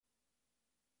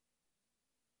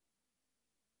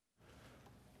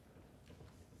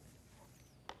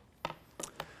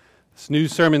This new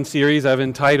sermon series I've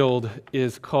entitled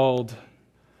is called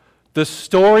The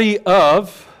Story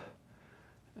of,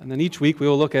 and then each week we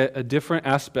will look at a different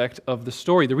aspect of the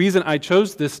story. The reason I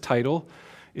chose this title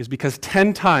is because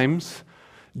 10 times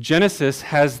Genesis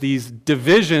has these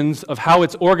divisions of how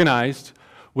it's organized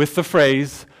with the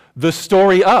phrase, the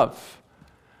story of.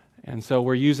 And so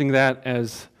we're using that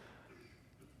as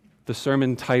the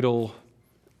sermon title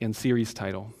and series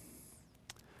title.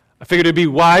 I figured it'd be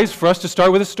wise for us to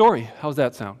start with a story. How's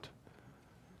that sound?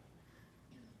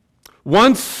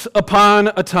 Once upon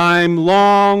a time,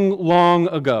 long, long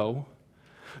ago,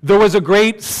 there was a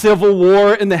great civil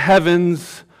war in the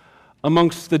heavens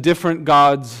amongst the different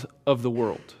gods of the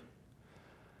world.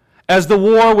 As the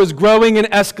war was growing and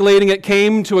escalating, it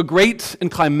came to a great and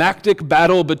climactic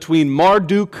battle between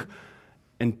Marduk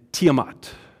and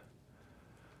Tiamat.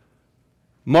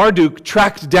 Marduk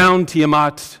tracked down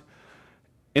Tiamat,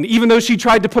 and even though she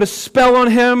tried to put a spell on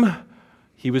him,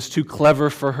 he was too clever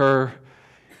for her.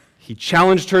 He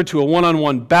challenged her to a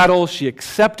one-on-one battle. She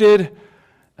accepted,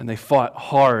 and they fought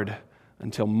hard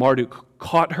until Marduk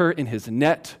caught her in his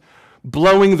net,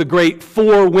 blowing the great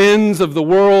four winds of the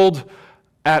world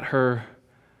at her.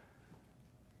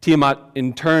 Tiamat,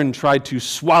 in turn, tried to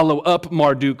swallow up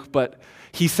Marduk, but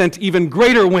he sent even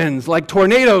greater winds, like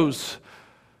tornadoes.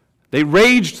 They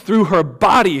raged through her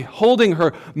body, holding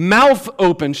her mouth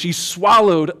open. She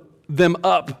swallowed them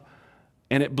up,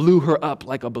 and it blew her up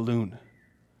like a balloon.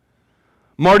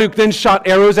 Marduk then shot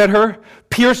arrows at her,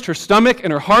 pierced her stomach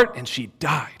and her heart, and she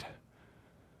died.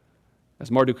 As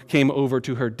Marduk came over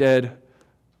to her dead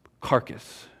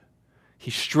carcass, he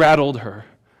straddled her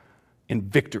in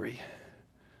victory.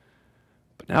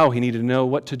 But now he needed to know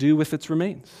what to do with its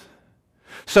remains.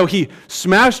 So he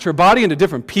smashed her body into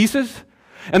different pieces,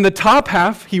 and the top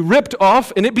half he ripped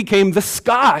off, and it became the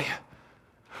sky.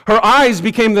 Her eyes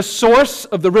became the source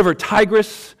of the river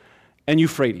Tigris and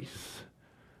Euphrates.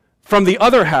 From the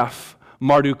other half,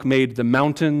 Marduk made the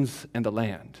mountains and the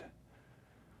land.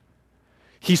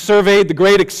 He surveyed the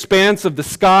great expanse of the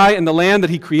sky and the land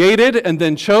that he created, and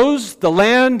then chose the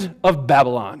land of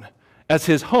Babylon as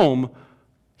his home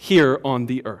here on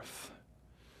the earth.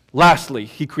 Lastly,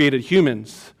 he created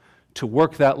humans to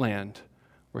work that land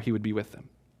where he would be with them.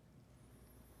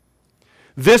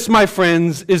 This, my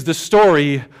friends, is the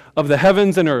story of the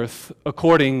heavens and earth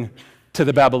according to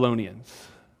the Babylonians.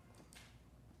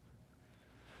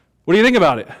 What do you think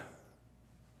about it?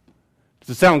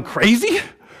 Does it sound crazy?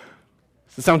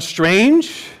 Does it sound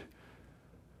strange?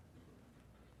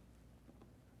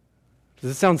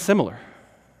 Does it sound similar?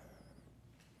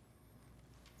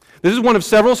 This is one of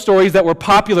several stories that were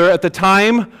popular at the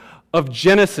time of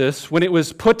Genesis when it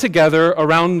was put together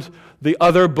around the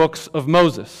other books of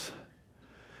Moses.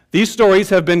 These stories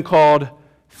have been called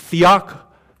theomachy.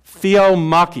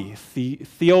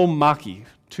 Theomachy.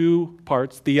 Two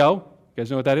parts. Theo, you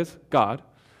guys know what that is? God.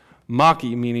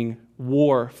 Machy, meaning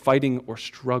war, fighting, or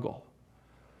struggle.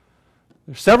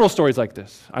 There's several stories like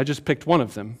this. I just picked one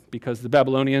of them because the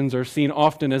Babylonians are seen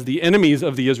often as the enemies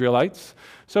of the Israelites.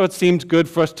 So it seemed good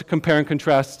for us to compare and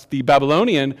contrast the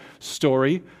Babylonian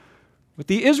story with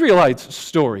the Israelites'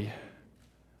 story.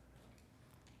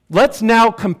 Let's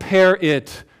now compare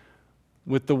it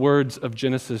with the words of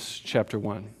Genesis chapter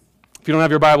 1. If you don't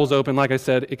have your Bibles open, like I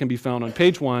said, it can be found on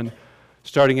page 1,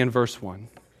 starting in verse 1.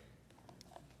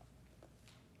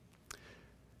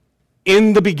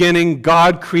 In the beginning,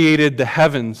 God created the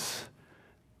heavens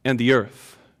and the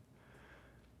earth.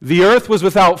 The earth was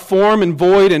without form and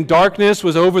void, and darkness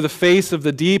was over the face of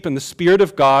the deep, and the Spirit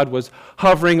of God was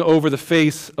hovering over the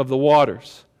face of the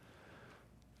waters.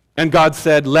 And God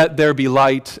said, "Let there be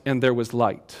light," and there was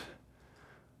light.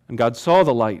 And God saw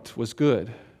the light was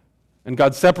good. And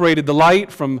God separated the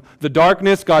light from the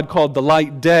darkness. God called the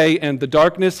light day, and the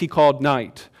darkness he called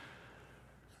night.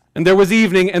 And there was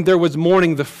evening, and there was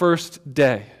morning the first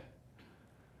day.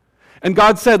 And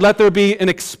God said, "Let there be an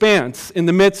expanse in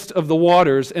the midst of the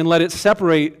waters, and let it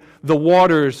separate the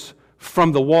waters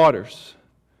from the waters."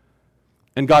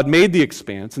 And God made the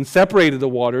expanse and separated the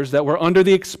waters that were under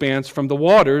the expanse from the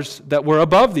waters that were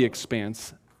above the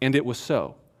expanse, and it was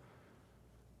so.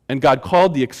 And God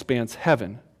called the expanse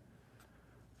heaven.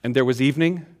 And there was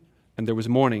evening, and there was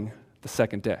morning the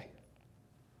second day.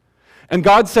 And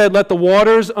God said, "Let the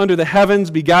waters under the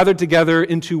heavens be gathered together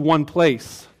into one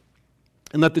place,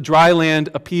 and let the dry land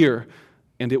appear."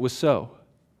 And it was so.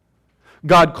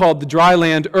 God called the dry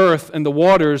land earth, and the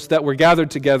waters that were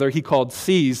gathered together he called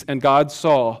seas, and God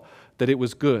saw that it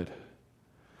was good.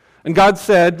 And God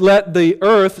said, "Let the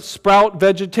earth sprout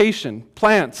vegetation,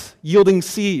 plants yielding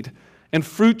seed, and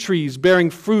fruit trees bearing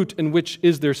fruit in which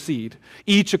is their seed,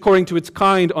 each according to its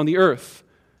kind on the earth.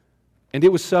 And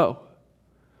it was so.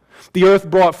 The earth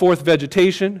brought forth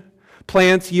vegetation,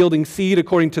 plants yielding seed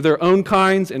according to their own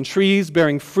kinds, and trees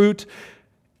bearing fruit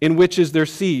in which is their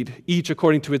seed, each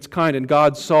according to its kind. And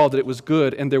God saw that it was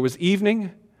good. And there was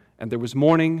evening, and there was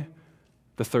morning,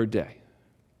 the third day.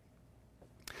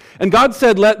 And God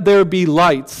said, "Let there be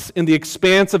lights in the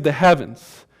expanse of the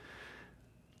heavens,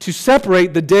 to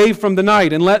separate the day from the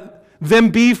night, and let them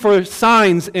be for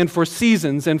signs and for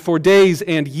seasons and for days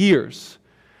and years.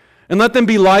 And let them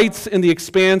be lights in the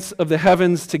expanse of the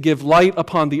heavens to give light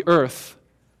upon the earth."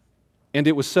 And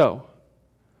it was so.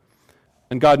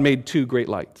 And God made two great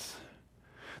lights,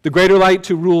 the greater light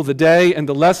to rule the day, and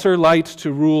the lesser light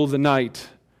to rule the night,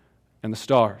 and the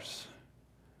stars.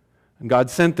 And God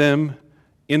sent them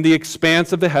in the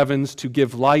expanse of the heavens to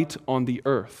give light on the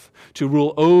earth, to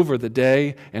rule over the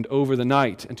day and over the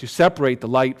night, and to separate the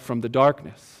light from the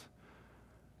darkness.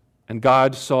 And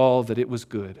God saw that it was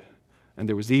good. And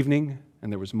there was evening,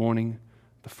 and there was morning,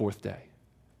 the fourth day.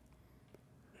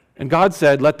 And God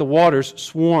said, "Let the waters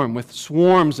swarm with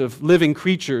swarms of living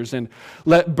creatures, and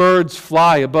let birds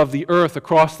fly above the earth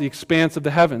across the expanse of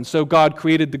the heavens." So God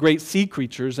created the great sea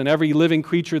creatures and every living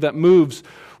creature that moves,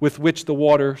 with which the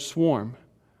water swarm,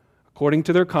 according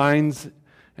to their kinds,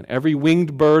 and every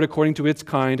winged bird according to its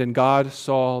kind. And God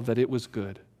saw that it was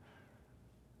good.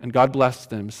 And God blessed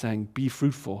them, saying, "Be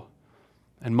fruitful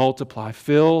and multiply,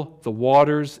 fill the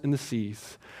waters in the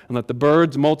seas, and let the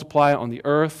birds multiply on the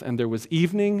earth." And there was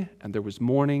evening, and there was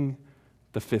morning,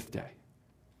 the fifth day.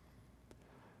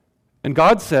 And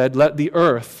God said, "Let the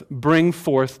earth bring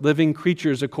forth living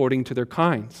creatures according to their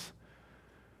kinds,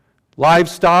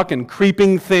 livestock and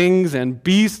creeping things and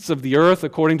beasts of the earth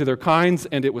according to their kinds."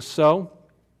 And it was so.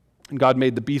 And God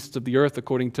made the beasts of the earth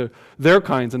according to their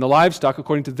kinds, and the livestock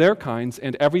according to their kinds,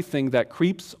 and everything that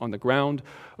creeps on the ground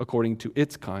according to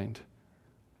its kind.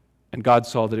 And God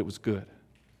saw that it was good.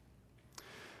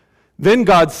 Then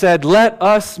God said, "Let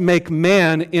us make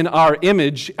man in our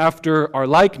image, after our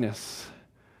likeness.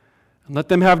 And let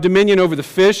them have dominion over the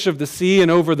fish of the sea,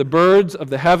 and over the birds of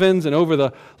the heavens, and over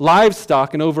the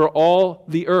livestock, and over all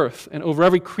the earth, and over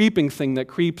every creeping thing that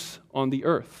creeps on the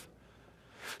earth."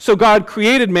 So God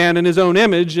created man in his own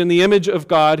image. In the image of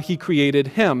God he created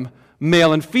him.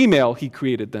 Male and female he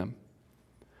created them.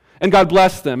 And God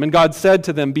blessed them. And God said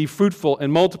to them, "Be fruitful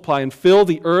and multiply, and fill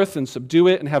the earth and subdue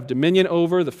it, and have dominion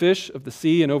over the fish of the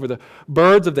sea, and over the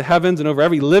birds of the heavens, and over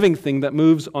every living thing that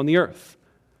moves on the earth."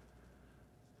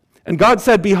 And God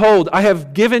said, "Behold, I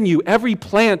have given you every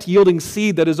plant yielding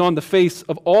seed that is on the face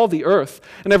of all the earth,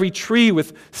 and every tree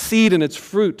with seed in its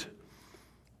fruit.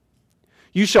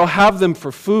 You shall have them for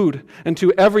food, and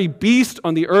to every beast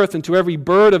on the earth, and to every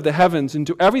bird of the heavens, and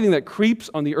to everything that creeps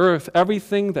on the earth,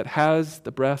 everything that has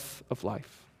the breath of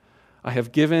life. I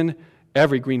have given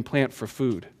every green plant for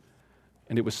food."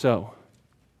 And it was so.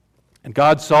 And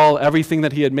God saw everything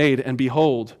that he had made, and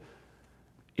behold,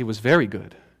 it was very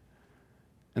good.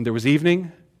 And there was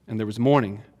evening, and there was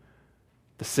morning,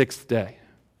 the sixth day.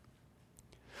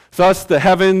 Thus the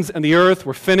heavens and the earth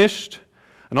were finished,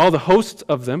 and all the hosts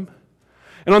of them.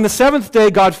 And on the seventh day,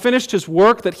 God finished his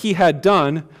work that he had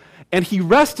done, and he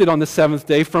rested on the seventh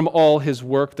day from all his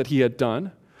work that he had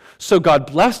done. So God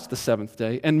blessed the seventh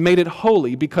day and made it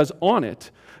holy, because on it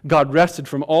God rested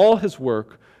from all his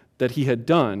work that he had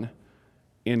done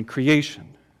in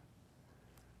creation.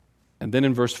 And then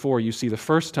in verse 4, you see the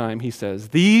first time he says,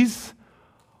 "These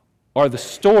are the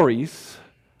stories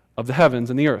of the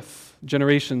heavens and the earth."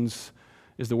 Generations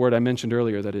is the word I mentioned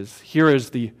earlier. That is, here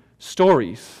is the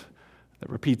stories that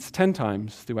repeats 10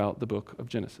 times throughout the book of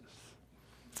Genesis.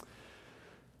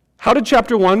 How did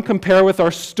chapter 1 compare with our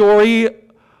story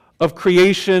of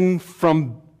creation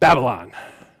from Babylon?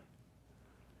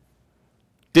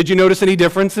 Did you notice any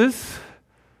differences?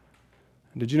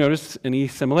 Did you notice any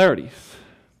similarities?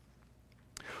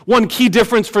 One key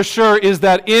difference for sure is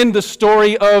that in the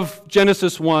story of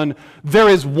Genesis 1, there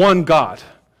is one God.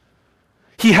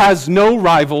 He has no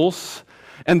rivals,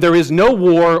 and there is no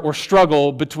war or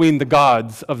struggle between the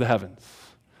gods of the heavens.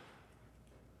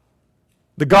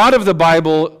 The God of the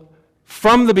Bible,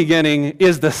 from the beginning,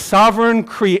 is the sovereign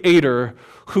creator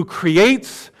who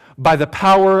creates by the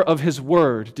power of his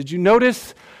word. Did you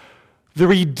notice the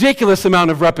ridiculous amount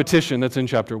of repetition that's in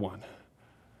chapter 1?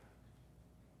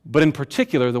 But in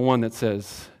particular, the one that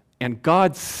says, "And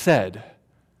God said,"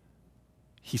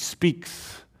 he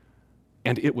speaks,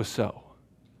 "and it was so."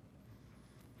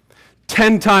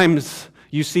 10 times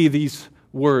you see these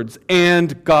words,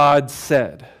 "and God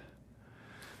said."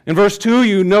 In verse 2,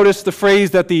 you notice the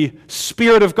phrase that the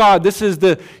Spirit of God, this is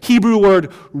the Hebrew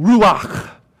word ruach.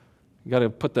 You got to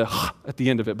put the h at the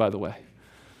end of it, by the way.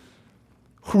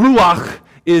 Ruach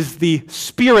is the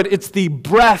Spirit, it's the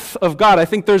breath of God. I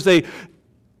think there's a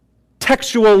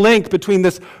textual link between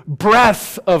this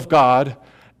breath of God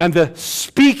and the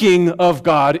speaking of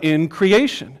God in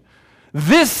creation.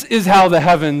 This is how the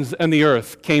heavens and the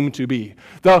earth came to be.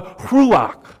 The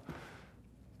Ruach,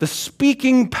 the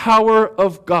speaking power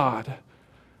of God.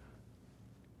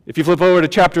 If you flip over to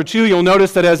chapter 2, you'll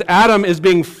notice that as Adam is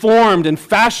being formed and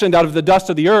fashioned out of the dust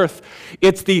of the earth,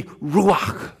 it's the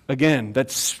Ruach, again,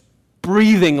 that's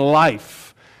breathing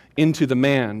life into the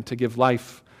man to give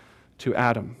life to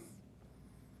Adam.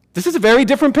 This is a very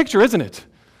different picture, isn't it?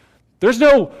 There's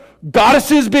no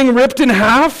goddesses being ripped in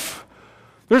half.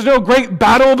 There's no great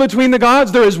battle between the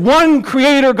gods. There is one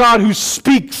creator God who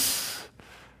speaks,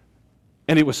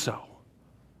 and it was so.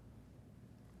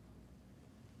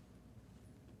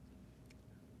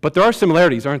 But there are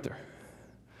similarities, aren't there?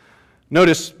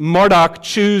 Notice Marduk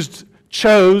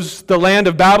chose the land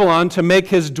of Babylon to make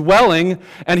his dwelling,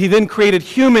 and he then created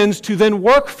humans to then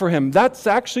work for him. That's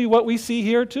actually what we see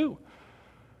here too.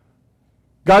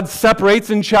 God separates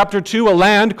in chapter 2 a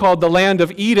land called the land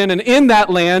of Eden, and in that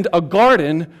land a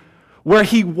garden where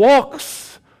he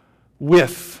walks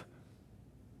with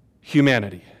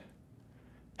humanity.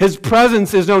 His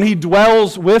presence is known. He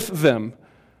dwells with them.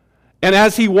 And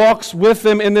as he walks with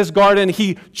them in this garden,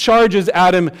 he charges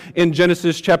Adam in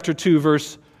Genesis chapter 2,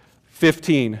 verse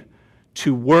 15,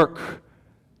 to work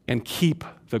and keep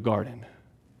the garden.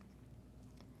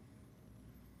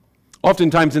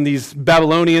 Oftentimes in these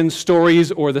Babylonian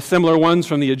stories or the similar ones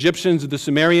from the Egyptians or the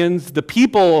Sumerians, the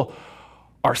people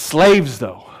are slaves,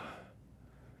 though.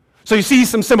 So you see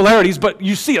some similarities, but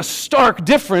you see a stark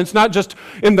difference, not just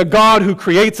in the God who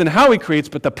creates and how he creates,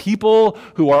 but the people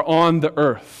who are on the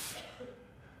earth.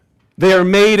 They are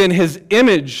made in his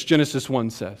image, Genesis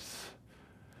 1 says.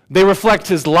 They reflect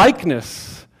his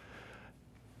likeness,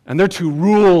 and they're to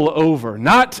rule over,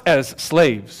 not as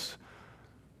slaves,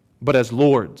 but as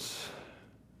lords.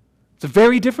 It's a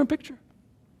very different picture.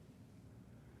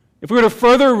 If we were to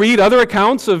further read other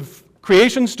accounts of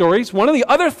creation stories, one of the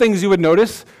other things you would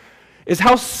notice is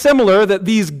how similar that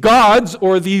these gods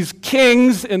or these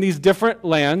kings in these different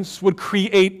lands would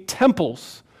create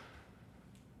temples.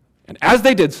 And as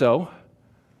they did so,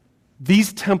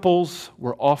 these temples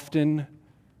were often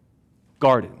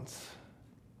gardens.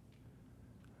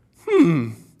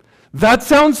 That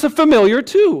sounds familiar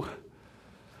too.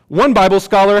 One Bible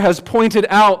scholar has pointed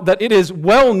out that it is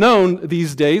well known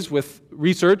these days with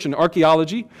research and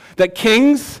archaeology that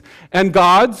kings and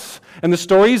gods and the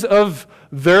stories of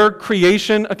their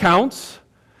creation accounts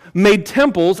made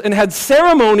temples and had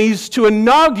ceremonies to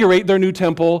inaugurate their new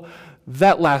temple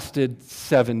that lasted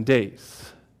 7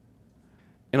 days.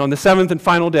 And on the seventh and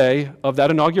final day of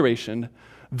that inauguration,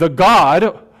 the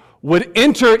god would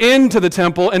enter into the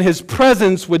temple and his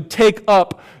presence would take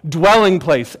up dwelling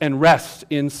place and rest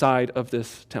inside of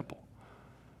this temple.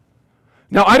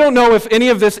 Now, I don't know if any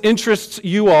of this interests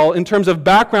you all in terms of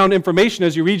background information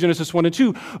as you read Genesis 1 and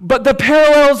 2, but the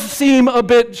parallels seem a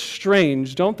bit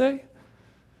strange, don't they?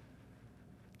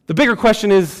 The bigger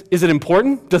question is it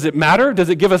important? Does it matter? Does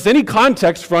it give us any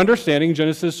context for understanding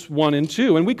Genesis 1 and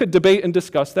 2? And we could debate and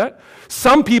discuss that.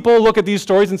 Some people look at these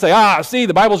stories and say, see,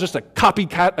 the Bible's just a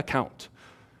copycat account.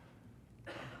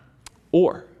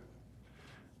 Or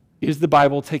is the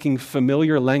Bible taking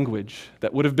familiar language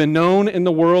that would have been known in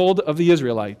the world of the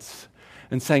Israelites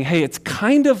and saying, hey, it's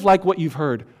kind of like what you've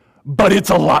heard, but it's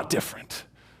a lot different?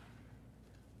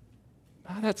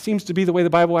 That seems to be the way the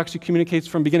Bible actually communicates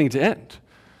from beginning to end.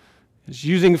 It's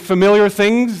using familiar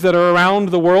things that are around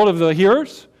the world of the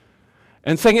hearers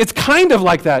and saying it's kind of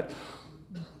like that,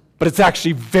 but it's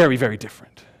actually very, very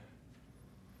different.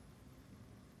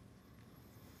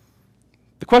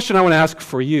 The question I want to ask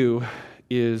for you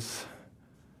is,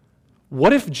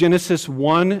 what if Genesis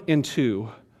 1 and 2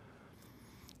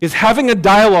 is having a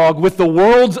dialogue with the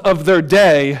worlds of their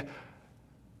day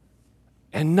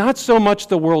and not so much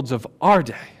the worlds of our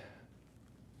day?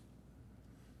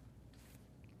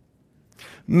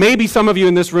 Maybe some of you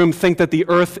in this room think that the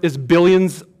earth is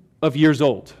billions of years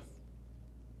old.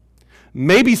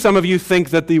 Maybe some of you think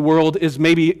that the world is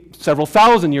maybe several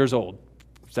thousand years old,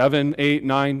 7, 8,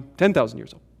 9, 10,000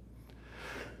 years old.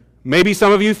 Maybe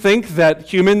some of you think that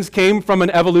humans came from an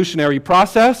evolutionary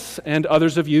process, and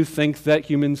others of you think that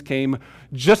humans came,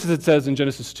 just as it says in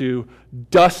Genesis 2,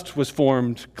 dust was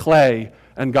formed, clay,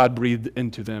 and God breathed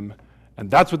into them. And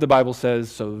that's what the Bible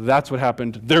says, so that's what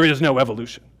happened. There is no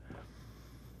evolution.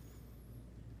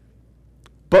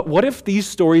 But what if these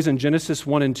stories in Genesis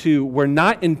 1 and 2 were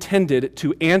not intended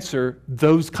to answer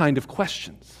those kind of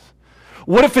questions?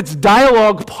 What if its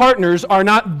dialogue partners are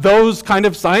not those kind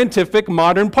of scientific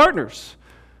modern partners?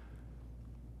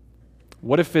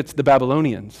 What if it's the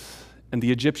Babylonians and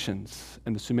the Egyptians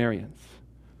and the Sumerians?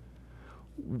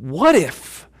 What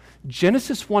if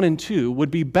Genesis 1 and 2 would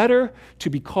be better to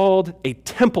be called a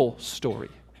temple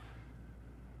story?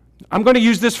 I'm going to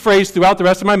use this phrase throughout the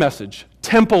rest of my message,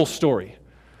 temple story.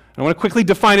 I want to quickly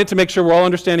define it to make sure we're all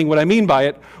understanding what I mean by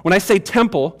it. When I say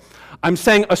temple, I'm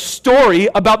saying a story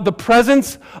about the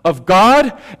presence of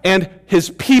God and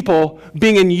his people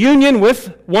being in union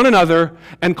with one another,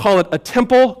 and call it a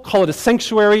temple, call it a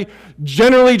sanctuary,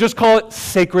 generally just call it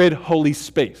sacred holy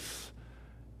space.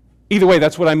 Either way,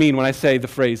 that's what I mean when I say the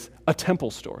phrase a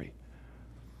temple story.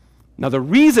 Now, the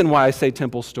reason why I say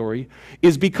temple story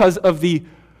is because of the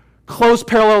close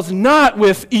parallels not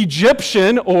with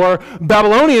Egyptian or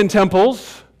Babylonian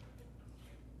temples,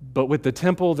 but with the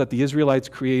temple that the Israelites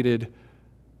created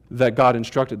that God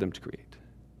instructed them to create.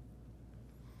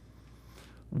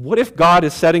 What if God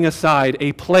is setting aside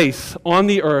a place on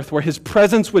the earth where his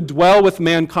presence would dwell with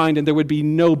mankind and there would be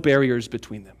no barriers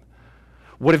between them?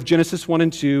 What if Genesis 1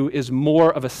 and 2 is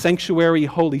more of a sanctuary,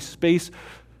 holy space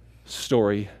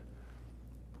story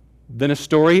than a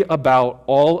story about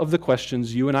all of the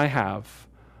questions you and I have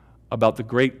about the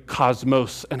great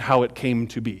cosmos and how it came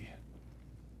to be?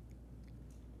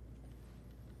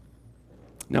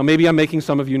 Now, maybe I'm making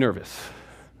some of you nervous.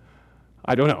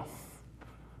 I don't know.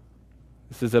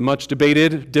 This is a much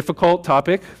debated, difficult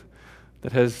topic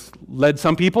that has led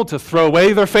some people to throw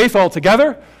away their faith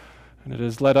altogether, and it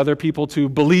has led other people to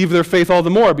believe their faith all the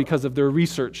more because of their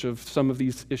research of some of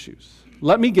these issues.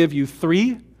 Let me give you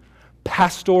 3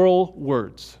 pastoral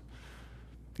words.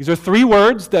 These are 3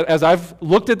 words that, as I've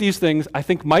looked at these things, I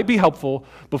think might be helpful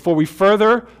before we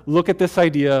further look at this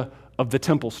idea of the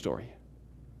temple story.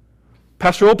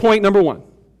 Pastoral point number 1.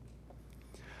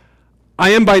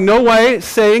 I am by no way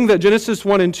saying that Genesis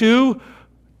 1 and 2,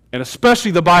 and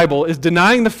especially the Bible, is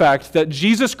denying the fact that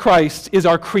Jesus Christ is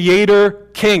our Creator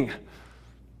King.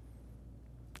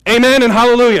 Amen and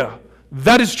hallelujah.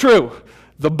 That is true.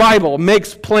 The Bible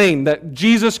makes plain that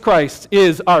Jesus Christ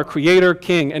is our Creator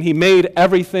King, and he made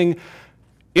everything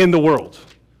in the world.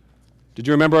 Did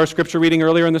you remember our scripture reading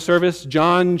earlier in the service?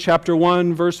 John chapter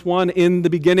 1, verse 1, in the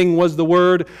beginning was the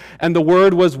Word, and the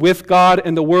Word was with God,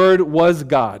 and the Word was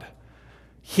God.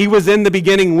 He was in the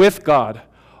beginning with God.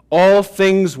 All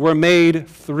things were made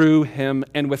through him,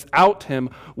 and without him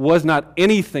was not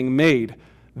anything made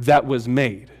that was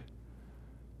made.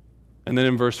 And then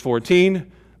in verse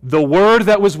 14, the Word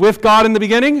that was with God in the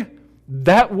beginning,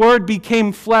 that Word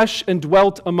became flesh and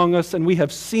dwelt among us, and we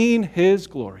have seen his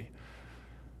glory.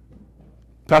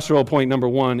 Pastoral point number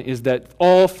 1 is that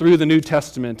all through the New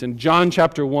Testament, in John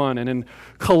chapter 1 and in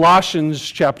Colossians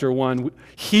chapter 1,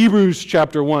 Hebrews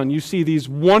chapter 1, you see these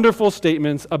wonderful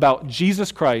statements about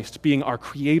Jesus Christ being our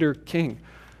Creator King.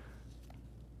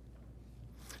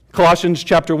 Colossians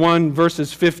chapter 1,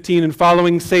 verses 15 and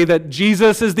following say that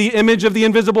Jesus is the image of the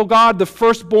invisible God, the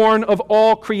firstborn of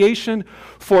all creation.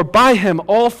 For by him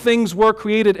all things were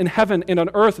created in heaven and on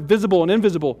earth, visible and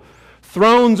invisible.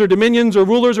 Thrones or dominions or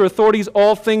rulers or authorities,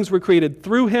 all things were created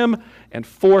through him and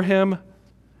for him.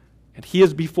 And he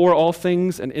is before all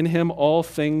things, and in him all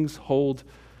things hold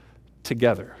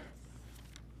together.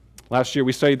 Last year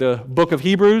we studied the book of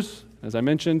Hebrews, as I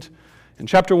mentioned. In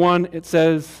chapter 1 it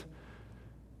says,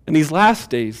 in these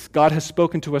last days God has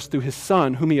spoken to us through his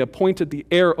Son, whom he appointed the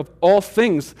heir of all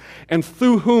things, and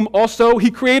through whom also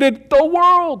he created the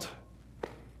world.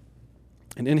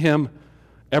 And in him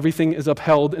everything is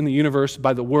upheld in the universe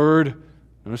by the word,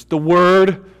 notice the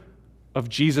word of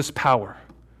Jesus' power.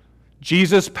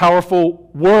 Jesus' powerful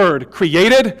word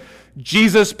created,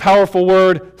 Jesus' powerful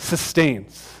word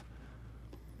sustains.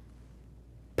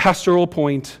 Pastoral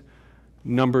point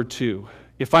number 2.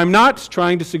 If I'm not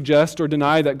trying to suggest or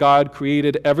deny that God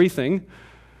created everything,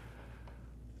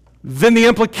 then the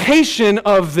implication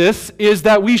of this is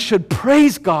that we should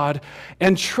praise God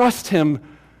and trust him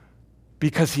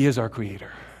because he is our Creator.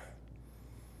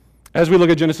 As we look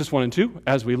at Genesis 1 and 2,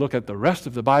 as we look at the rest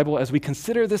of the Bible, as we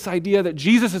consider this idea that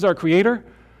Jesus is our Creator,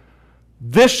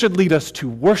 this should lead us to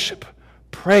worship,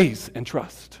 praise, and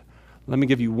trust. Let me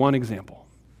give you one example.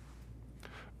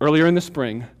 Earlier in the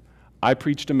spring, I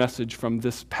preached a message from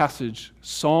this passage,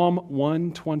 Psalm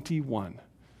 121.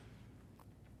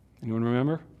 Anyone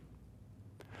remember?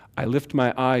 I lift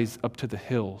my eyes up to the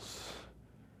hills.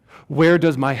 Where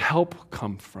does my help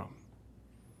come from?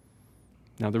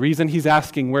 Now, the reason he's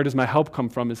asking, where does my help come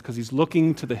from, is because he's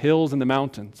looking to the hills and the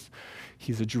mountains.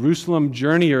 He's a Jerusalem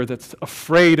journeyer that's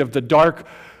afraid of the dark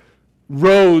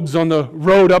roads on the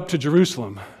road up to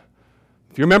Jerusalem.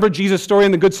 If you remember Jesus' story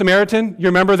in the Good Samaritan, you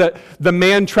remember that the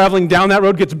man traveling down that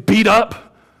road gets beat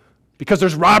up because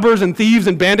there's robbers and thieves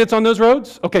and bandits on those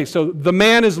roads? Okay, so the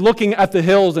man is looking at the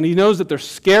hills and he knows that they're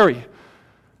scary.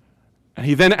 And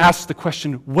he then asks the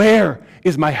question, where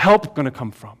is my help going to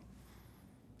come from?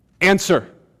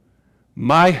 Answer,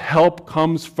 my help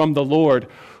comes from the Lord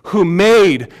who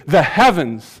made the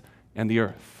heavens and the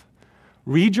earth.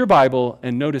 Read your Bible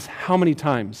and notice how many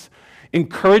times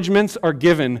encouragements are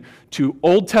given to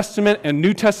Old Testament and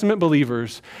New Testament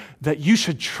believers that you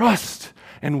should trust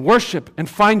and worship and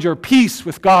find your peace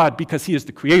with God because He is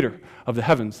the creator of the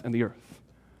heavens and the earth.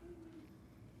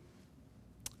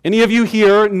 Any of you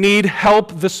here need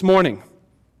help this morning?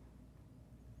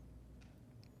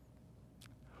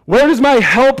 Where does my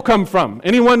help come from?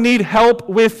 Anyone need help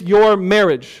with your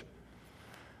marriage?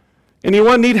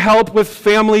 Anyone need help with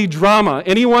family drama?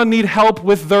 Anyone need help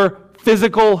with their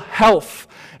physical health?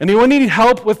 Anyone need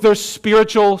help with their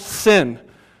spiritual sin?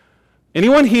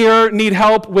 Anyone here need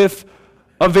help with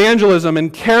evangelism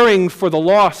and caring for the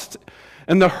lost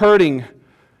and the hurting?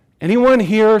 Anyone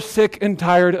here sick and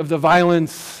tired of the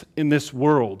violence in this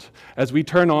world as we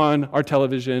turn on our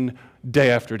television day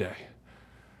after day?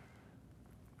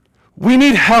 We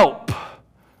need help.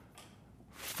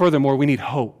 Furthermore, we need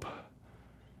hope.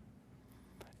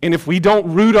 And if we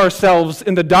don't root ourselves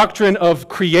in the doctrine of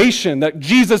creation, that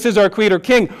Jesus is our creator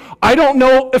king, I don't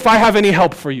know if I have any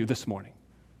help for you this morning.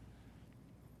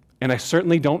 And I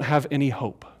certainly don't have any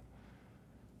hope.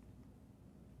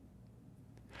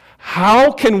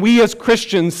 How can we as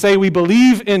Christians say we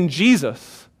believe in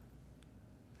Jesus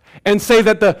and say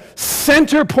that the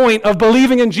center point of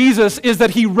believing in Jesus is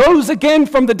that He rose again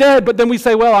from the dead, but then we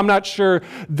say, well, I'm not sure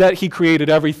that He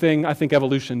created everything. I think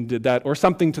evolution did that, or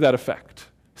something to that effect.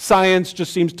 Science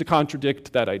just seems to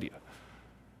contradict that idea.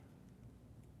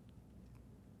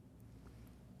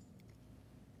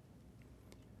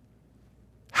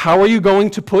 How are you going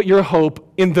to put your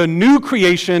hope in the new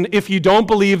creation if you don't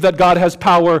believe that God has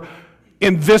power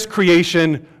in this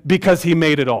creation because He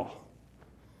made it all?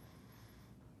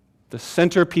 The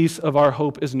centerpiece of our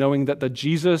hope is knowing that the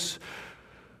Jesus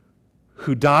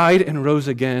who died and rose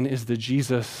again is the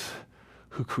Jesus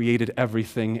who created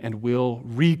everything and will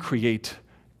recreate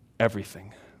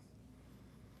everything.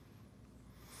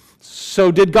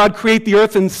 So did God create the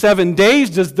earth in 7 days?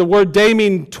 Does the word day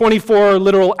mean 24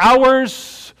 literal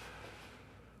hours?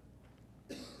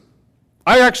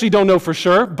 I actually don't know for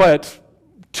sure, but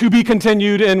to be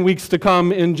continued in weeks to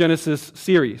come in Genesis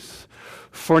series.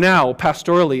 For now,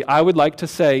 pastorally, I would like to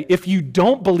say, if you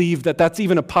don't believe that that's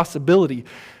even a possibility,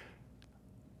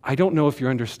 I don't know if you're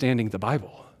understanding the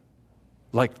Bible,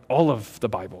 like all of the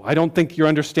Bible. I don't think you're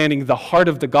understanding the heart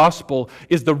of the gospel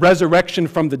is the resurrection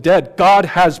from the dead. God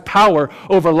has power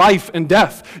over life and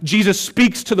death. Jesus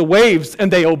speaks to the waves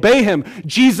and they obey Him.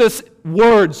 Jesus'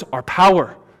 words are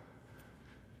power.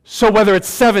 So whether it's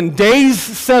 7 days,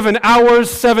 7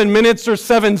 hours, 7 minutes, or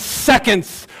 7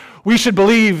 seconds, we should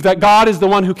believe that God is the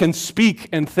one who can speak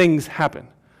and things happen.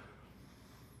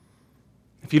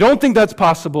 If you don't think that's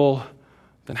possible,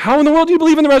 then how in the world do you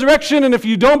believe in the resurrection? And if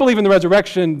you don't believe in the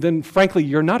resurrection, then frankly,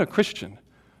 you're not a Christian.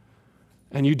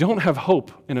 And you don't have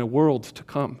hope in a world to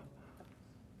come.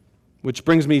 Which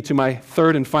brings me to my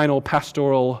third and final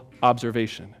pastoral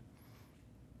observation.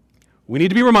 We need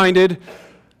to be reminded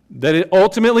that it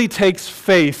ultimately takes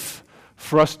faith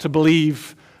for us to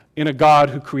believe in a God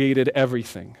who created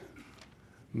everything.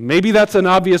 Maybe that's an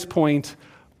obvious point,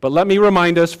 but let me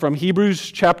remind us from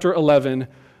Hebrews chapter 11,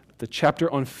 the chapter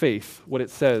on faith, what it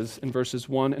says in verses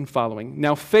 1 and following.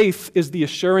 Now faith is the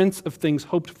assurance of things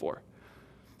hoped for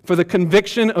the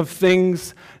conviction of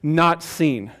things not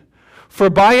seen. For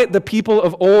by it the people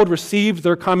of old received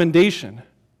their commendation.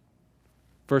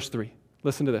 Verse 3,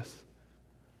 listen to this.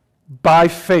 By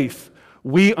faith,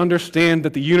 we understand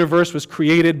that the universe was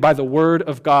created by the word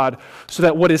of God, so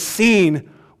that what is seen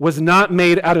was not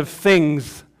made out of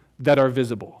things that are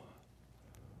visible.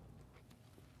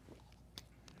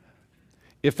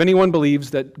 If anyone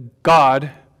believes that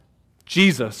God,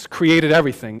 Jesus, created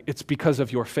everything, it's because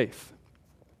of your faith.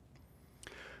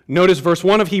 Notice verse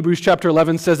 1 of Hebrews chapter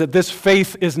 11 says that this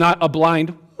faith is not a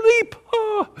blind leap.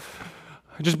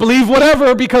 I just believe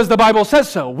whatever because the Bible says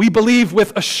so. We believe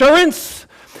with assurance.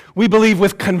 We believe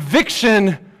with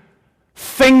conviction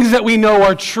things that we know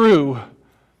are true,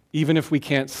 even if we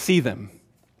can't see them.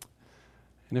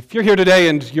 And if you're here today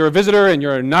and you're a visitor and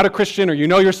you're not a Christian, or you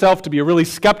know yourself to be a really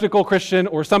skeptical Christian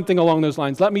or something along those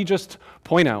lines, let me just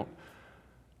point out,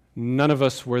 none of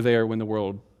us were there when the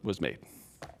world was made.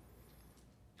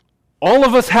 All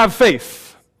of us have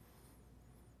faith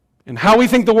in how we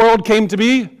think the world came to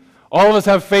be. All of us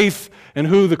have faith in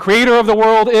who the creator of the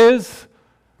world is.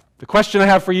 The question I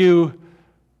have for you,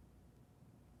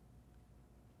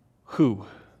 who,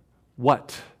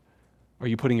 what are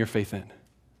you putting your faith in?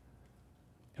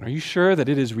 And are you sure that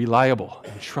it is reliable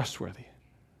and trustworthy?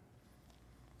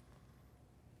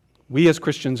 We as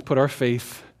Christians put our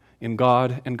faith in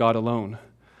God and God alone.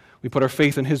 We put our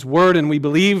faith in His Word, and we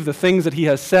believe the things that He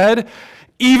has said,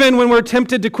 even when we're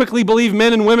tempted to quickly believe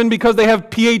men and women because they have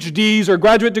PhDs or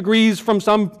graduate degrees from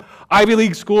some Ivy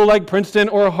League school like Princeton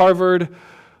or Harvard.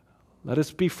 Let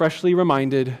us be freshly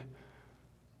reminded,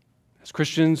 as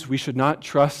Christians, we should not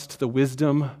trust the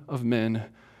wisdom of men,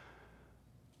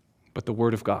 but the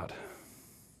Word of God.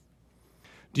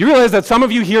 Do you realize that some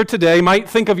of you here today might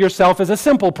think of yourself as a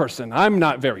simple person? I'm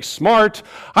not very smart.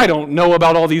 I don't know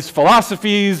about all these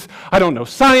philosophies. I don't know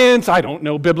science. I don't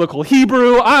know biblical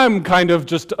Hebrew. I'm kind of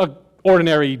just an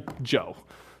ordinary Joe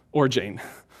or Jane.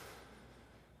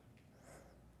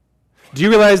 Do you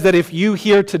realize that if you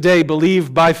here today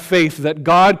believe by faith that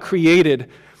God created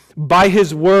by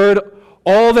His Word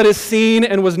all that is seen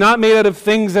and was not made out of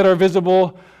things that are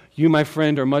visible, you, my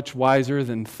friend, are much wiser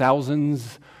than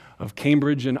thousands of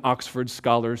Cambridge and Oxford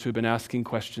scholars who've been asking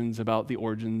questions about the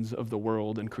origins of the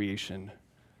world and creation.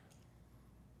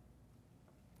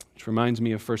 Which reminds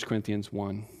me of 1 Corinthians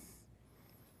 1.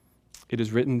 It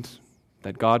is written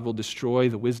that God will destroy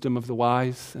the wisdom of the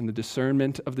wise and the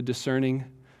discernment of the discerning.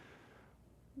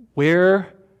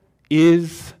 Where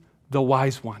is the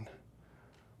wise one?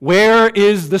 Where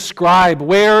is the scribe?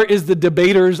 Where is the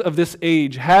debaters of this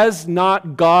age? Has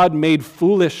not God made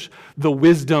foolish the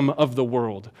wisdom of the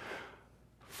world?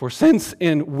 For since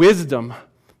in wisdom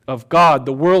of God,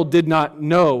 the world did not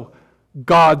know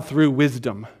God through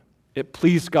wisdom, it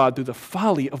pleased God through the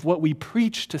folly of what we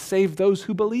preach to save those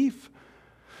who believe.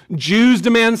 Jews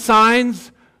demand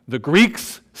signs, the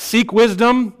Greeks seek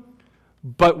wisdom,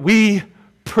 but we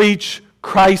preach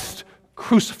Christ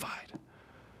crucified.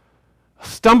 A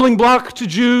stumbling block to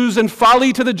Jews and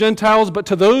folly to the Gentiles, but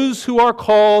to those who are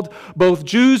called, both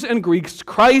Jews and Greeks,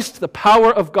 Christ, the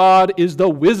power of God, is the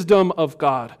wisdom of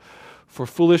God. For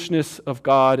foolishness of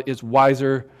God is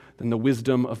wiser than the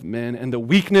wisdom of men, and the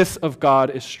weakness of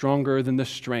God is stronger than the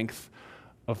strength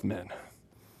of men.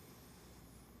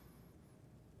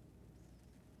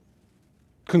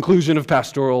 Conclusion of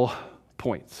pastoral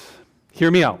points.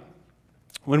 Hear me out.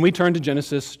 When we turn to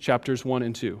Genesis chapters 1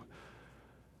 and 2,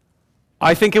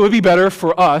 I think it would be better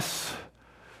for us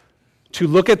to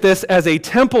look at this as a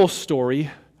temple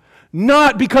story,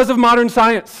 not because of modern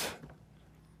science,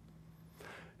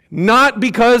 not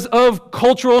because of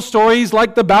cultural stories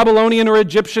like the Babylonian or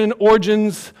Egyptian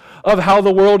origins of how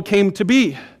the world came to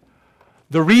be.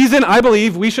 The reason I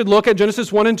believe we should look at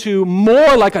Genesis 1 and 2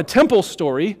 more like a temple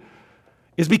story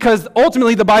is because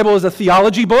ultimately the Bible is a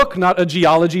theology book, not a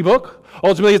geology book.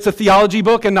 Ultimately it's a theology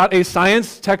book and not a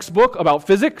science textbook about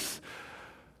physics.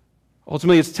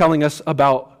 Ultimately, it's telling us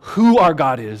about who our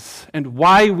God is and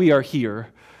why we are here.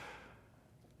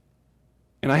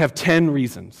 And I have 10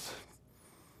 reasons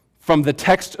from the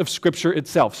text of Scripture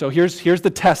itself. So here's the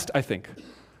test, I think.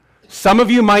 Some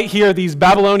of you might hear these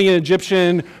Babylonian,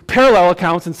 Egyptian parallel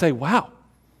accounts and say, wow,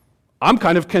 I'm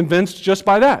kind of convinced just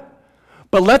by that.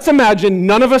 But let's imagine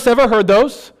none of us ever heard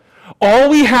those. All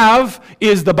we have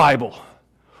is the Bible.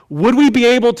 Would we be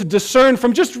able to discern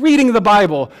from just reading the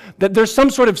Bible that there's some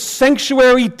sort of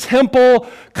sanctuary temple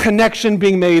connection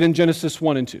being made in Genesis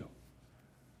 1 and 2?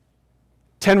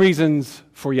 10 reasons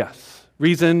for yes.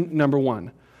 Reason number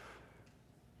 1.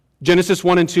 Genesis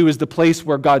 1 and 2 is the place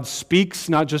where God speaks,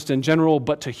 not just in general,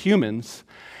 but to humans.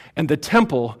 And the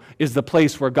temple is the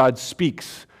place where God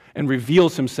speaks and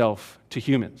reveals Himself to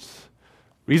humans.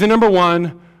 Reason number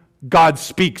 1, God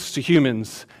speaks to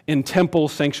humans in temple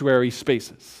sanctuary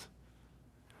spaces.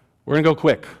 We're going to go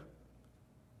quick.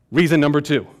 Reason number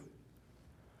 2.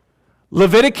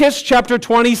 Leviticus chapter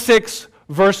 26,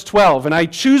 verse 12. And I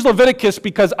choose Leviticus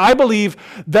because I believe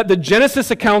that the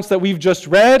Genesis accounts that we've just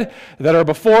read, that are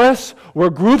before us, were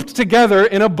grouped together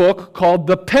in a book called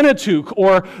the Pentateuch,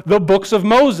 or the books of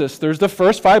Moses. There's the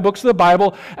first 5 books of the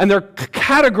Bible, and they're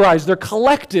categorized, they're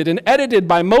collected and edited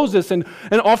by Moses, and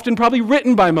often probably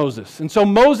written by Moses. And so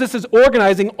Moses is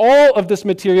organizing all of this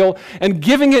material and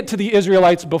giving it to the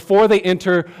Israelites before they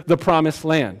enter the promised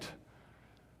land.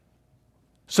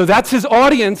 So that's his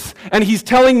audience, and he's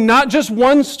telling not just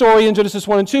one story in Genesis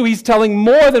 1 and 2, he's telling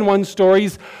more than one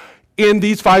stories in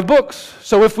these 5 books.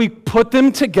 So if we put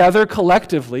them together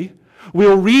collectively,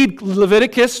 We'll read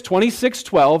Leviticus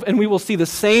 26:12, and we will see the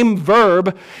same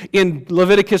verb in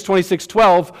Leviticus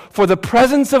 26:12 for the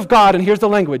presence of God, and here's the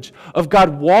language, of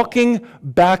God walking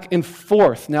back and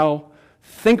forth. Now,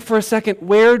 think for a second,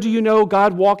 where do you know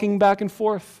God walking back and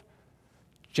forth?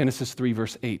 Genesis 3,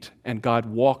 verse 8, and God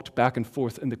walked back and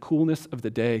forth in the coolness of the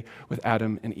day with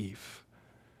Adam and Eve.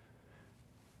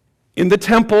 In the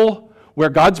temple, where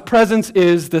God's presence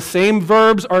is, the same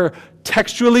verbs are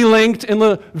textually linked in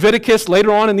Leviticus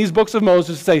later on in these books of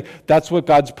Moses to say that's what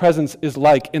God's presence is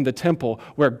like in the temple,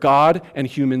 where God and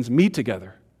humans meet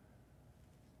together.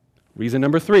 Reason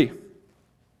number 3.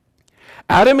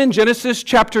 Adam in Genesis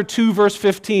chapter 2, verse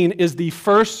 15 is the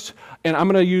first, and I'm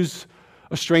going to use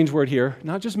a strange word here,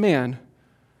 not just man.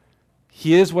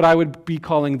 He is what I would be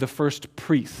calling the first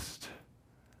priest.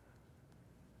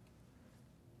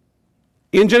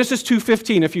 In Genesis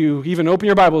 2:15, if you even open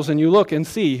your Bibles and you look and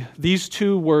see these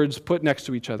two words put next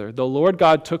to each other, the Lord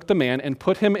God took the man and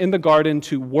put him in the garden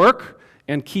to work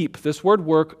and keep. This word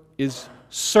work is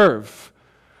serve.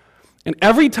 And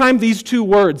every time these two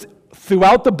words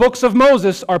throughout the books of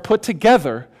Moses are put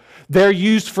together, they're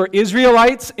used for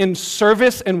Israelites in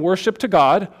service and worship to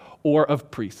God or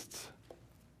of priests.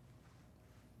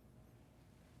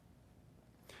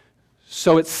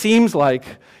 So it seems like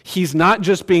he's not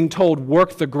just being told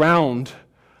work the ground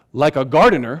like a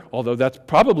gardener, although that's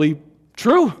probably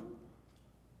true.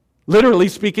 Literally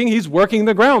speaking, he's working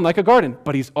the ground like a garden,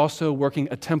 but he's also working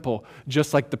a temple,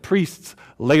 just like the priests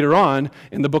later on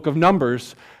in the book of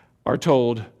Numbers are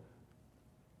told,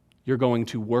 you're going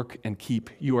to work and keep.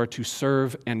 You are to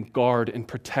serve and guard and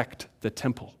protect the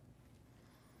temple.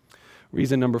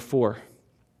 Reason number 4.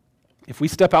 If we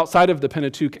step outside of the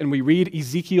Pentateuch and we read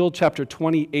Ezekiel chapter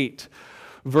 28,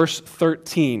 verse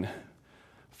 13.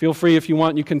 Feel free if you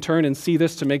want, you can turn and see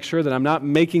this to make sure that I'm not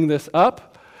making this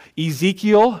up.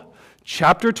 Ezekiel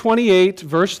chapter 28,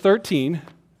 verse 13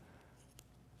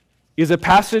 is a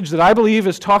passage that I believe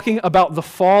is talking about the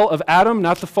fall of Adam,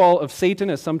 not the fall of Satan,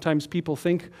 as sometimes people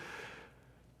think.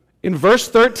 In verse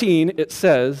 13, it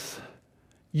says,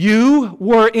 "You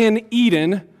were in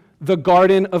Eden, the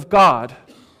garden of God."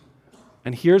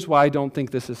 And here's why I don't think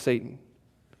this is Satan.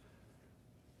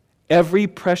 "Every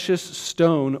precious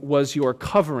stone was your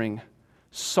covering: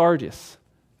 sardius,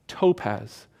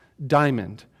 topaz,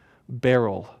 diamond,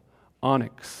 beryl,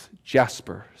 onyx,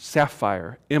 jasper,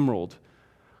 sapphire, emerald,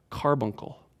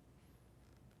 carbuncle.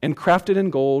 And crafted in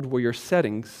gold were your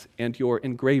settings and your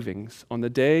engravings. On the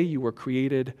day you were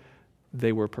created,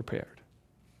 they were prepared."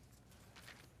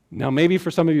 Now, maybe for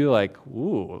some of you, like,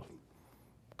 ooh,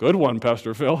 good one,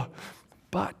 Pastor Phil.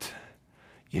 But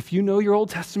if you know your Old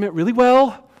Testament really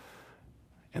well,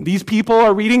 and these people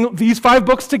are reading these 5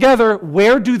 books together,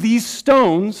 where do these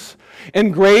stones,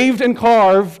 engraved and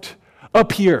carved,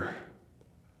 appear?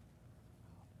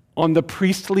 On the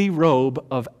priestly robe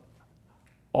of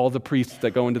all the priests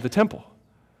that go into the temple.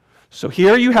 So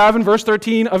here you have in verse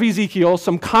 13 of Ezekiel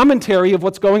some commentary of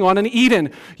what's going on in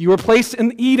Eden. You were placed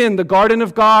in Eden, the garden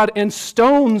of God, and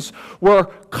stones were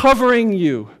covering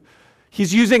you.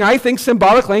 He's using, I think,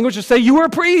 symbolic language to say you were a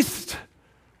priest.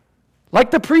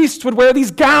 Like the priests would wear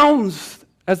these gowns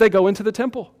as they go into the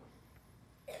temple.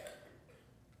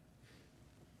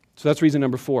 So that's reason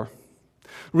number 4.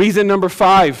 Reason number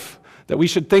 5 that we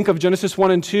should think of Genesis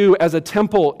 1 and 2 as a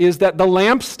temple is that the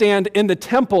lampstand in the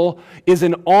temple is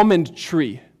an almond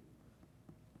tree.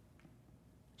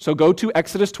 So go to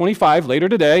Exodus 25 later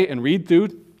today and read through,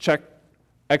 check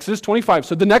Exodus 25.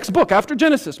 So the next book after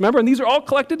Genesis, remember, and these are all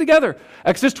collected together.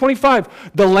 Exodus 25,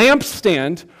 the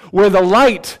lampstand where the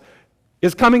light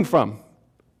is coming from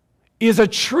is a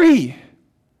tree.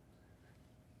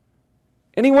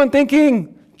 Anyone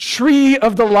thinking tree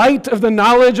of the light of the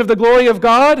knowledge of the glory of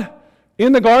God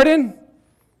in the garden?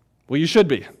 Well, you should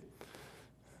be.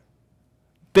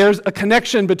 There's a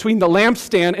connection between the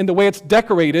lampstand and the way it's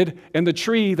decorated and the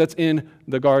tree that's in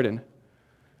the garden.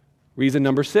 Reason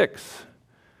number 6.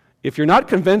 If you're not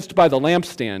convinced by the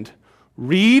lampstand,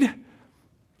 read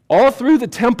all through the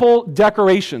temple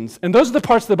decorations. And those are the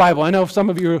parts of the Bible. I know some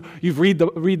of you, you've read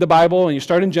the Bible and you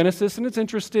start in Genesis and it's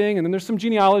interesting, and then there's some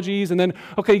genealogies, and then,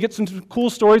 okay, you get some cool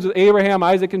stories with Abraham,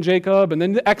 Isaac, and Jacob, and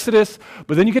then the Exodus,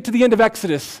 but then you get to the end of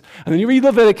Exodus, and then you read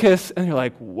Leviticus, and you're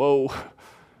like, whoa.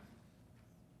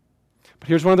 But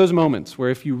here's one of those moments where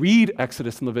if you read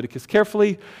Exodus and Leviticus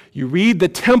carefully, you read the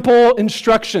temple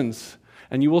instructions,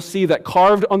 and you will see that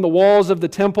carved on the walls of the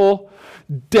temple,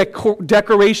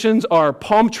 decorations are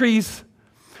palm trees,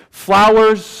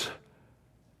 flowers,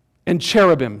 and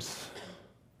cherubims.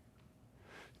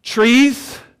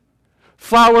 Trees,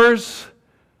 flowers,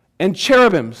 and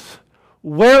cherubims.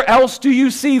 Where else do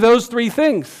you see those three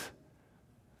things?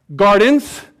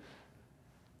 Gardens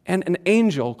and an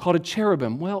angel called a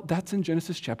cherubim. Well, that's in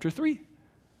Genesis chapter 3.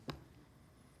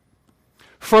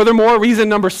 Furthermore, reason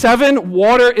number 7,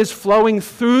 water is flowing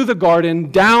through the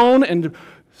garden, down and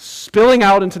spilling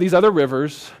out into these other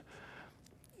rivers.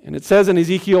 And it says in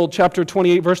Ezekiel chapter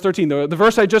 28, verse 13, the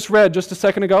verse I just read just a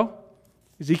second ago,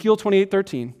 Ezekiel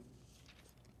 28:13.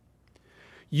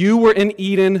 You were in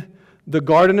Eden, the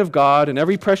garden of God, and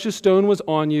every precious stone was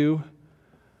on you.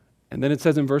 And then it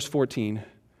says in verse 14,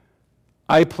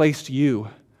 I placed you,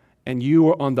 and you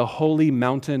were on the holy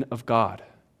mountain of God.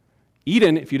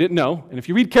 Eden, if you didn't know, and if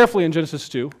you read carefully in Genesis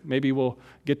 2, maybe we'll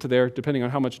get to there depending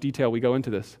on how much detail we go into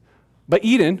this. But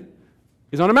Eden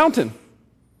is on a mountain,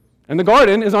 and the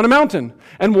garden is on a mountain,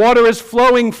 and water is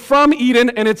flowing from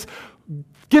Eden, and it's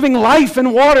giving life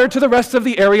and water to the rest of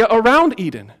the area around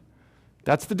Eden.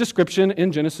 That's the description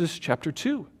in Genesis chapter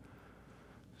 2.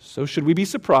 So should we be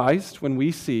surprised when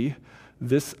we see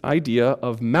this idea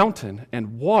of mountain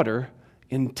and water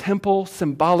in temple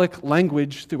symbolic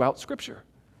language throughout Scripture?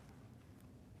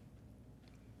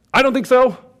 I don't think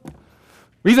so.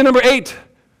 Reason number 8.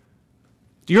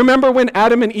 Do you remember when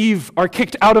Adam and Eve are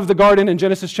kicked out of the garden in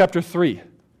Genesis chapter 3?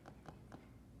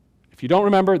 If you don't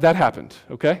remember, that happened,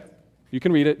 okay? You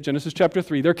can read it, Genesis chapter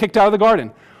 3. They're kicked out of the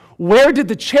garden. Where did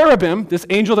the cherubim, this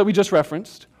angel that we just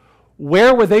referenced,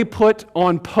 where were they put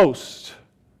on post?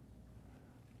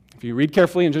 If you read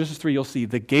carefully in Genesis 3, you'll see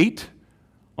the gate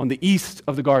on the east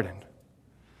of the garden.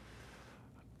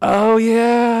 Oh,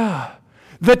 yeah.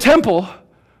 The temple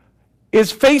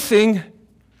is facing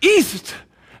east,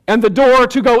 and the door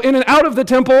to go in and out of the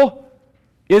temple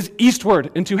is eastward,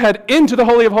 and to head into the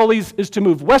Holy of Holies is to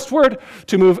move westward,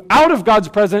 to move out of God's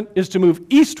presence is to move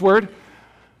eastward,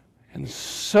 and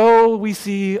so we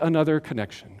see another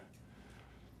connection.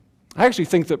 I actually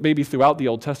think that maybe throughout the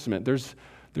Old Testament, there's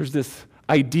this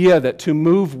idea that to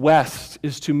move west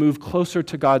is to move closer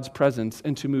to God's presence,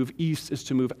 and to move east is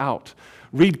to move out.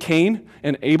 Read Cain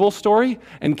and Abel's story,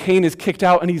 and Cain is kicked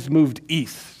out and he's moved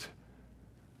east.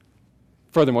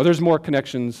 Furthermore, there's more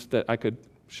connections that I could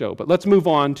show, but let's move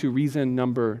on to reason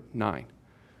number 9.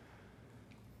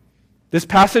 This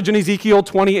passage in Ezekiel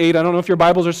 28, I don't know if your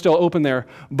Bibles are still open there,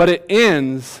 but it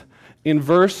ends in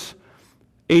verse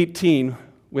 18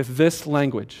 with this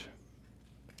language.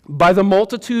 By the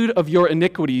multitude of your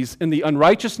iniquities and the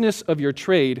unrighteousness of your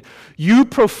trade, you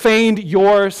profaned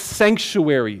your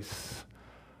sanctuaries.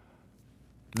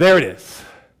 There it is.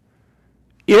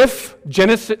 If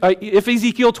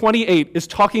Ezekiel 28 is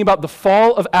talking about the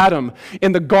fall of Adam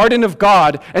in the garden of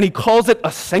God, and he calls it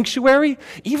a sanctuary,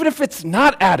 even if it's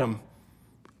not Adam,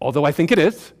 although I think it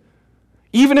is,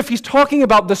 even if he's talking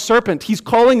about the serpent, he's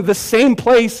calling the same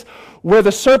place where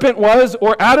the serpent was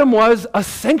or Adam was a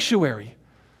sanctuary.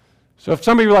 So if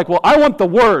some of you are like, well, I want the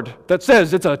word that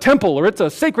says it's a temple or it's a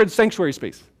sacred sanctuary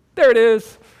space. There it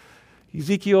is.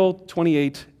 Ezekiel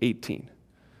 28:18.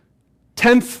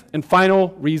 10th and final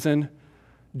reason,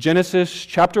 Genesis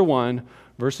chapter 1,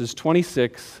 verses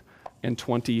 26 and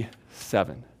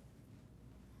 27.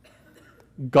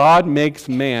 God makes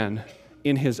man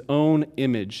in his own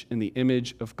image, in the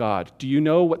image of God. Do you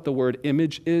know what the word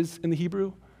image is in the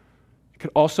Hebrew? It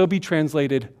could also be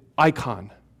translated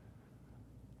icon,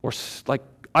 or like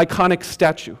iconic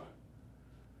statue.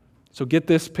 So get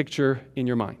this picture in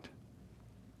your mind.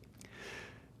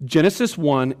 Genesis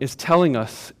 1 is telling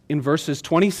us in verses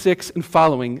 26 and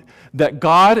following that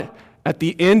God, at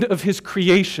the end of his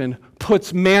creation,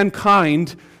 puts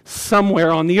mankind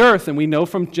somewhere on the earth. And we know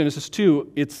from Genesis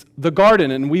 2, it's the garden,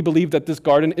 and we believe that this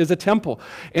garden is a temple.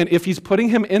 And if he's putting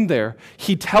him in there,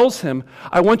 he tells him,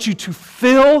 I want you to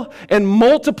fill and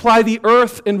multiply the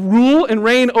earth and rule and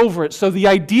reign over it. So the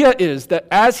idea is that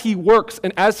as he works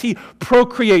and as he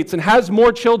procreates and has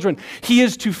more children, he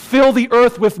is to fill the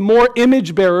earth with more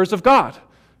image bearers of God.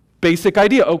 Basic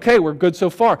idea. Okay, we're good so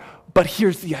far. But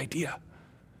here's the idea.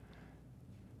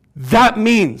 That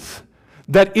means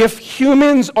that if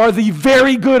humans are the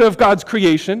very good of God's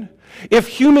creation, if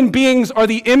human beings are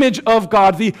the image of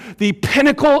God, the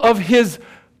pinnacle of his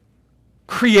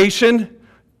creation,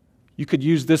 you could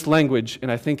use this language,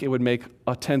 and I think it would make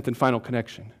a 10th and final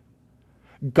connection.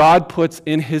 God puts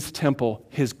in his temple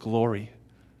his glory.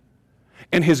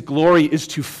 And his glory is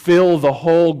to fill the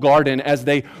whole garden as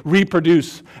they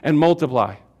reproduce and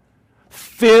multiply.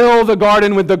 Fill the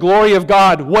garden with the glory of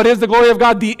God. What is the glory of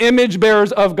God? The image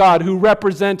bearers of God who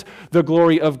represent the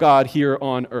glory of God here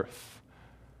on earth.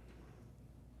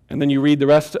 And then you read the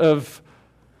rest of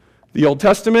the Old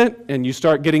Testament and you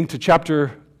start getting to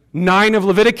chapter 9 of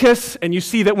Leviticus, and you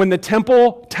see that when the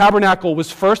temple tabernacle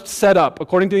was first set up,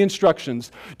 according to the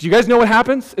instructions, do you guys know what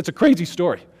happens? It's a crazy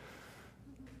story.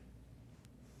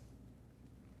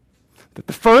 That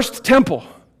the first temple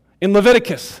in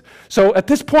Leviticus, so at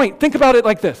this point, think about it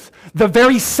like this. The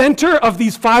very center of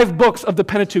these 5 books of the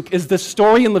Pentateuch is this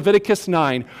story in Leviticus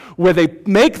 9 where they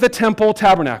make the temple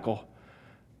tabernacle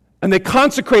and they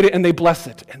consecrate it and they bless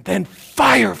it, and then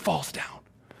fire falls down.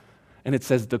 And it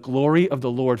says, the glory of the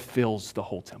Lord fills the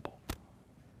whole temple.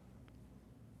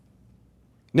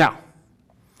 Now,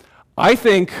 I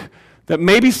think that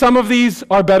maybe some of these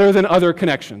are better than other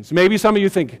connections. Maybe some of you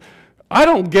think, I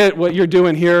don't get what you're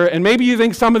doing here, and maybe you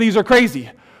think some of these are crazy.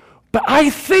 But I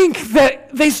think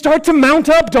that they start to mount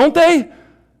up, don't they?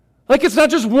 Like it's not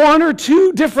just 1 or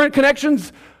 2 different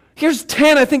connections. Here's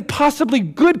 10, I think, possibly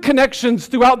good connections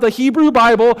throughout the Hebrew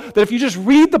Bible that if you just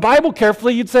read the Bible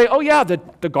carefully, you'd say, oh yeah,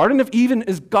 the Garden of Eden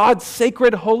is God's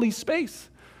sacred holy space.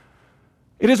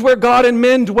 It is where God and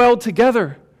men dwell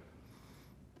together.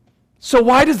 So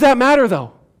why does that matter,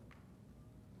 though?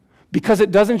 Because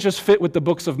it doesn't just fit with the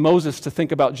books of Moses to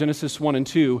think about Genesis 1 and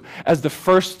 2 as the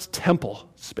first temple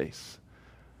space.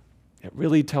 It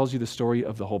really tells you the story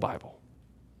of the whole Bible.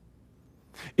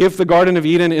 If the Garden of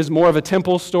Eden is more of a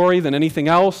temple story than anything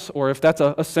else, or if that's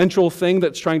a central thing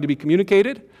that's trying to be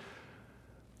communicated,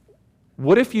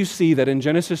 what if you see that in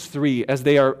Genesis 3, as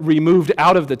they are removed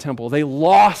out of the temple, they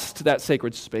lost that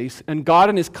sacred space, and God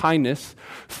in his kindness,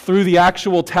 through the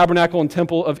actual tabernacle and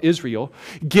temple of Israel,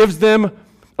 gives them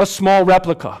a small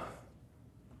replica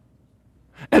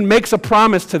and makes a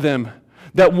promise to them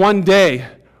that one day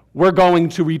we're going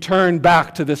to return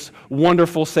back to this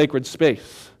wonderful sacred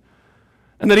space.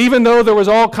 And that even though there was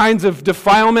all kinds of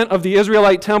defilement of the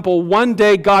Israelite temple, one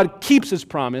day God keeps his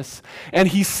promise and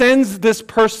he sends this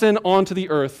person onto the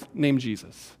earth named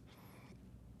Jesus.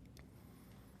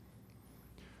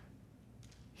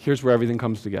 Here's where everything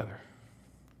comes together.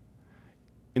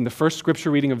 In the first scripture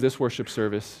reading of this worship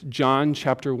service, John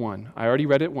chapter 1, I already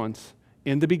read it once.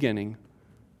 In the beginning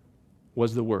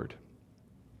was the Word.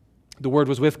 The Word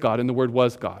was with God and the Word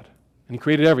was God. And he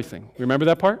created everything. Remember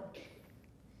that part?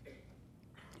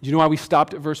 Do you know why we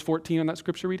stopped at verse 14 on that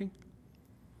scripture reading?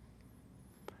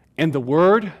 And the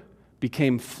Word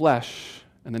became flesh,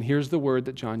 and then here's the word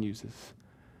that John uses.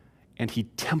 And he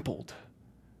templed.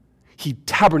 He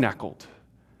tabernacled.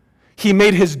 He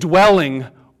made his dwelling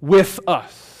with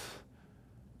us.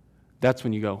 That's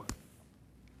when you go,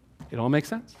 it all makes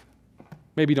sense?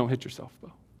 Maybe don't hit yourself,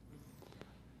 though.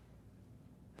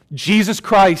 Jesus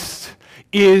Christ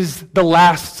is the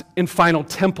last and final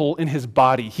temple in his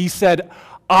body. He said,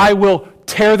 I will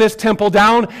tear this temple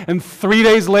down and 3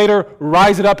 days later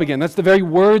rise it up again. That's the very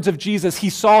words of Jesus. He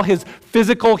saw his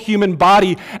physical human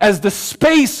body as the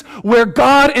space where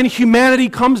God and humanity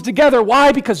comes together.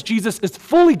 Why? Because Jesus is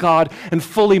fully God and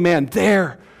fully man.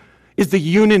 There is the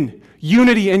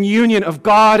unity and union of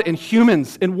God and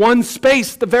humans in one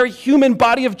space, the very human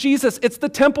body of Jesus. It's the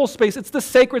temple space. It's the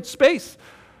sacred space.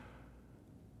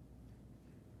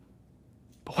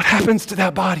 But what happens to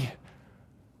that body?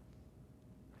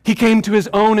 He came to his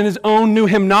own, and his own knew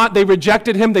him not. They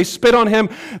rejected him. They spit on him.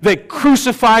 They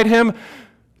crucified him.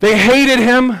 They hated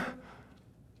him.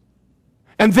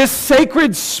 And this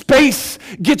sacred space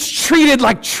gets treated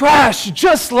like trash,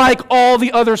 just like all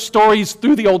the other stories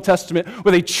through the Old Testament,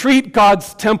 where they treat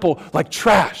God's temple like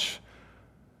trash.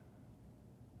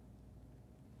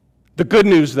 The good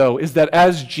news, though, is that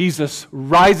as Jesus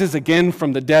rises again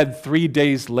from the dead 3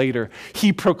 days later,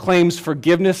 he proclaims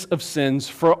forgiveness of sins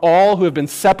for all who have been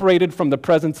separated from the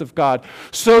presence of God.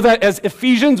 So that as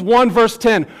Ephesians 1 verse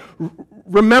 10,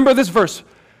 remember this verse,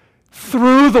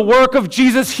 through the work of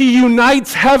Jesus, he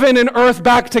unites heaven and earth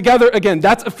back together again.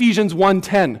 That's Ephesians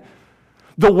 1:10.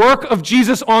 The work of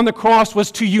Jesus on the cross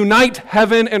was to unite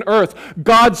heaven and earth,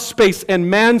 God's space and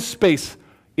man's space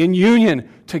in union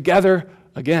together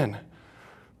again.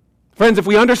 Friends, if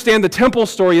we understand the temple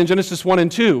story in Genesis 1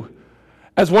 and 2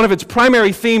 as one of its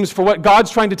primary themes for what God's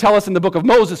trying to tell us in the book of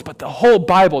Moses, but the whole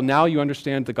Bible, now you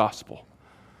understand the gospel.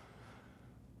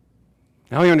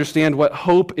 Now you understand what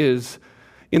hope is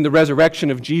in the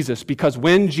resurrection of Jesus, because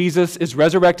when Jesus is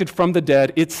resurrected from the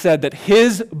dead, it's said that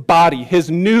his body, his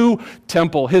new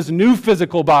temple, his new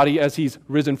physical body as he's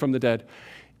risen from the dead,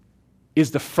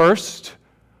 is the first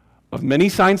of many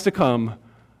signs to come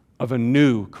of a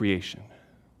new creation.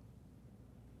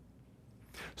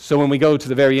 So when we go to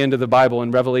the very end of the Bible in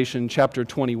Revelation chapter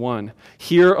 21,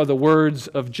 here are the words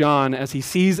of John as he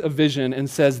sees a vision and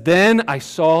says, "Then I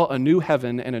saw a new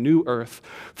heaven and a new earth,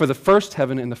 for the first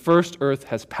heaven and the first earth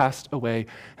has passed away,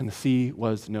 and the sea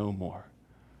was no more."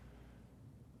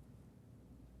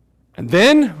 And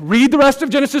then read the rest of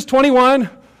Genesis 21,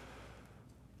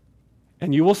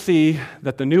 and you will see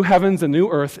that the new heavens and new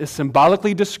earth is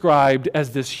symbolically described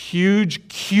as this huge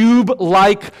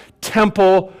cube-like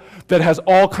temple that has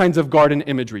all kinds of garden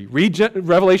imagery. Read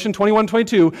Revelation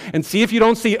 21:22 and see if you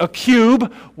don't see a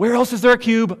cube. Where else is there a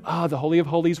cube? The Holy of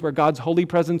Holies, where God's holy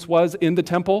presence was in the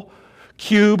temple.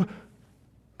 Cube,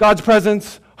 God's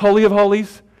presence, Holy of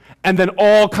Holies, and then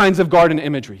all kinds of garden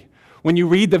imagery. When you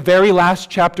read the very last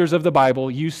chapters of the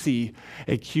Bible, you see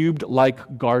a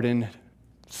cubed-like garden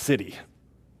city,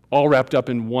 all wrapped up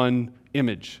in one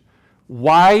image.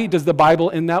 Why does the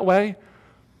Bible end that way?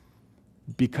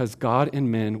 Because God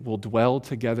and men will dwell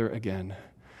together again,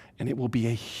 and it will be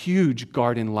a huge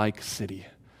garden-like city,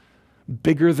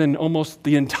 bigger than almost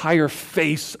the entire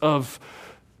face of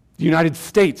the United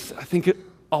States. I think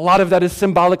a lot of that is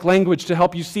symbolic language to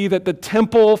help you see that the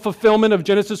temple fulfillment of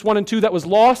Genesis 1 and 2 that was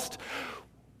lost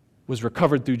was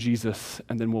recovered through Jesus,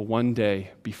 and then will one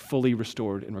day be fully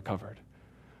restored and recovered.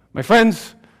 My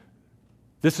friends,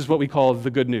 this is what we call the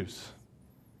good news.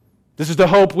 This is the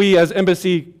hope we as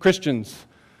Embassy Christians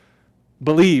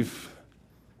believe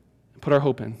and put our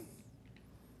hope in.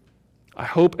 I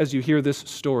hope as you hear this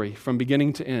story from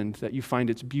beginning to end that you find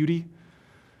its beauty,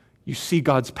 you see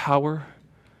God's power,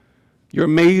 you're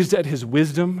amazed at His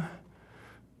wisdom,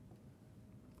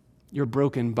 you're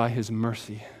broken by His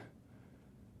mercy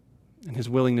and His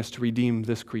willingness to redeem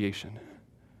this creation.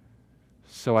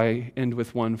 So I end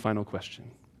with one final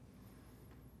question.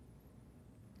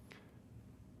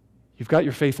 You've got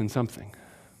your faith in something.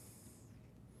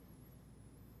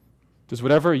 Does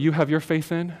whatever you have your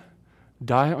faith in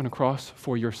die on a cross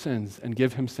for your sins and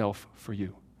give Himself for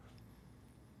you?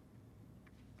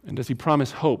 And does He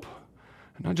promise hope,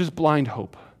 and not just blind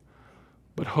hope,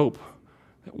 but hope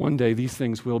that one day these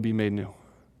things will be made new?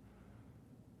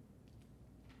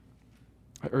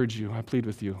 I urge you, I plead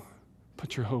with you,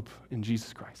 put your hope in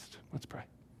Jesus Christ. Let's pray.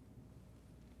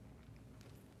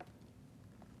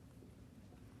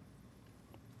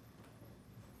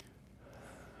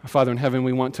 Our Father in heaven,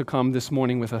 we want to come this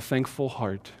morning with a thankful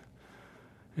heart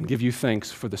and give you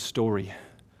thanks for the story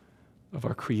of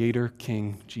our Creator,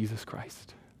 King, Jesus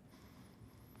Christ.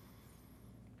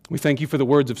 We thank you for the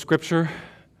words of Scripture.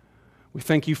 We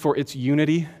thank you for its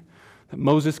unity, that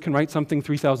Moses can write something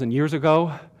 3,000 years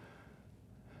ago,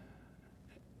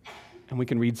 and we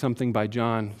can read something by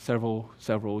John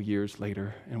several years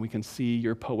later, and we can see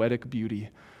your poetic beauty.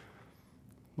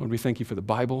 Lord, we thank you for the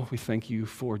Bible. We thank you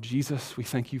for Jesus. We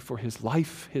thank you for His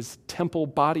life, His temple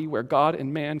body where God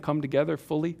and man come together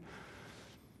fully.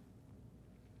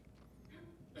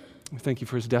 We thank you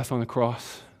for His death on the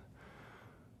cross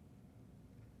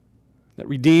that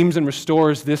redeems and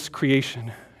restores this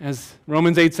creation. As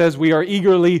Romans 8 says, we are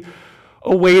eagerly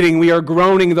awaiting, we are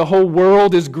groaning. The whole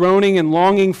world is groaning and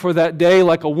longing for that day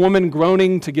like a woman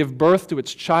groaning to give birth to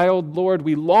its child. Lord,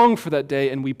 we long for that day,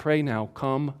 and we pray now,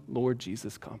 come, Lord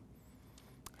Jesus, come.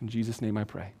 In Jesus' name I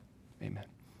pray. Amen.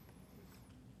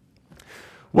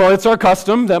 Well, it's our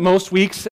custom that most weeks